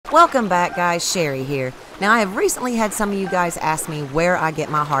Welcome back, guys. Sherry here. Now, I have recently had some of you guys ask me where I get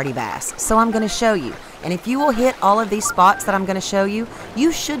my Hearty Bass, so I'm going to show you. And if you will hit all of these spots that I'm going to show you,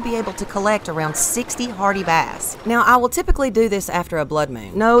 you should be able to collect around 60 Hearty Bass. Now, I will typically do this after a blood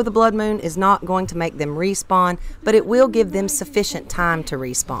moon. No, the blood moon is not going to make them respawn, but it will give them sufficient time to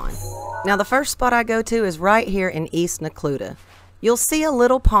respawn. Now, the first spot I go to is right here in East Necluda. You'll see a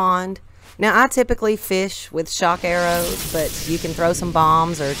little pond. Now, I typically fish with shock arrows, but you can throw some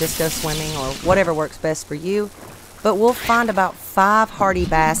bombs or just go swimming or whatever works best for you. But we'll find about 5 Hearty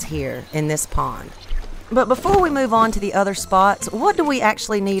Bass here in this pond. But before we move on to the other spots, what do we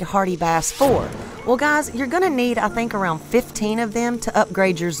actually need Hearty Bass for? Well, guys, you're going to need, I think, around 15 of them to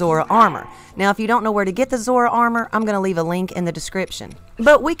upgrade your Zora Armor. Now, if you don't know where to get the Zora Armor, I'm going to leave a link in the description.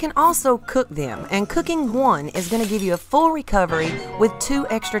 But we can also cook them, and cooking one is going to give you a full recovery with 2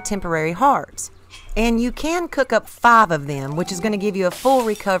 extra temporary hearts. And you can cook up 5 of them, which is going to give you a full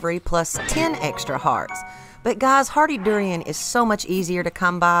recovery plus 10 extra hearts. But guys, Hearty Durian is so much easier to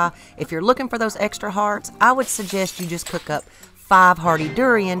come by. If you're looking for those extra hearts, I would suggest you just cook up 5 Hearty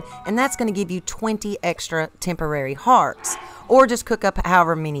Durian, and that's going to give you 20 extra temporary hearts. Or just cook up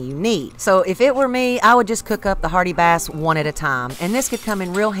however many you need. So if it were me, I would just cook up the Hearty Bass one at a time. And this could come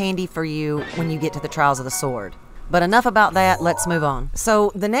in real handy for you when you get to the Trials of the Sword. But enough about that, let's move on.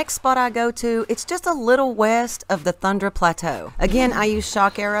 So the next spot I go to, it's just a little west of the Thundra Plateau. Again, I use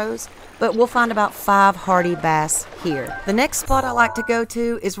shock arrows, but we'll find about 5 Hearty Bass here. The next spot I like to go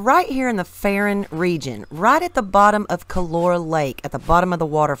to is right here in the Farron region, right at the bottom of Calora Lake, at the bottom of the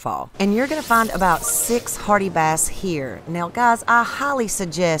waterfall. And you're gonna find about 6 Hearty Bass here. Now guys, I highly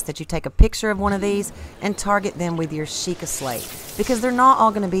suggest that you take a picture of one of these and target them with your Sheikah slate, because they're not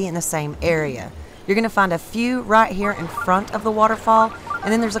all gonna be in the same area. You're going to find a few right here in front of the waterfall,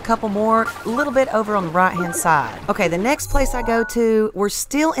 and then there's a couple more a little bit over on the right-hand side. Okay, the next place I go to, we're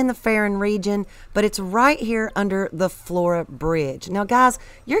still in the Farron region, but it's right here under the Flora Bridge. Now, guys,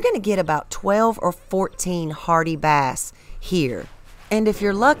 you're going to get about 12 or 14 Hearty Bass here. And if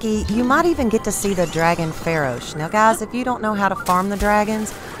you're lucky, you might even get to see the Dragon Ferosh. Now guys, if you don't know how to farm the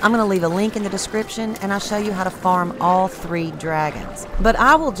dragons, I'm going to leave a link in the description and I'll show you how to farm all 3 dragons. But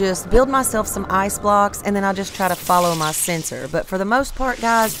I will just build myself some ice blocks and then I'll just try to follow my sensor. But for the most part,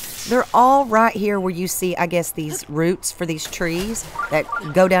 guys, they're all right here where you see, I guess, these roots for these trees that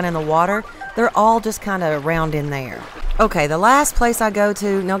go down in the water. They're all just kind of around in there. Okay, the last place I go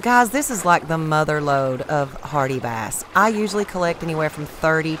to, now guys, this is like the mother lode of Hearty Bass. I usually collect anywhere from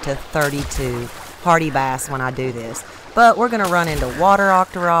 30 to 32 Hearty Bass when I do this. But we're going to run into water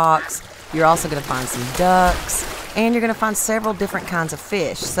octoroks, you're also going to find some ducks, and you're going to find several different kinds of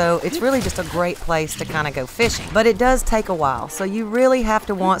fish. So it's really just a great place to kind of go fishing. But it does take a while, so you really have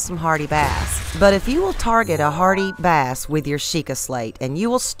to want some Hearty Bass. But if you will target a Hearty Bass with your Sheikah slate, and you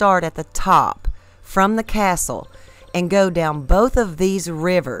will start at the top from the castle, and go down both of these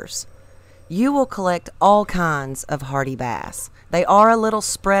rivers, you will collect all kinds of Hearty Bass. They are a little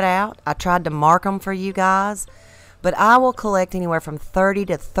spread out. I tried to mark them for you guys, but I will collect anywhere from 30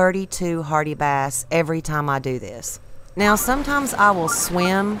 to 32 Hearty Bass every time I do this. Now, sometimes I will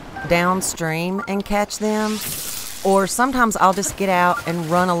swim downstream and catch them, or sometimes I'll just get out and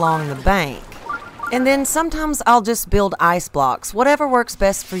run along the bank. And then sometimes I'll just build ice blocks, whatever works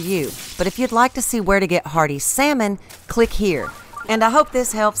best for you. But if you'd like to see where to get Hearty Salmon, click here. And I hope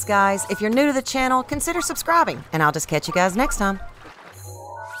this helps, guys. If you're new to the channel, consider subscribing, and I'll just catch you guys next time.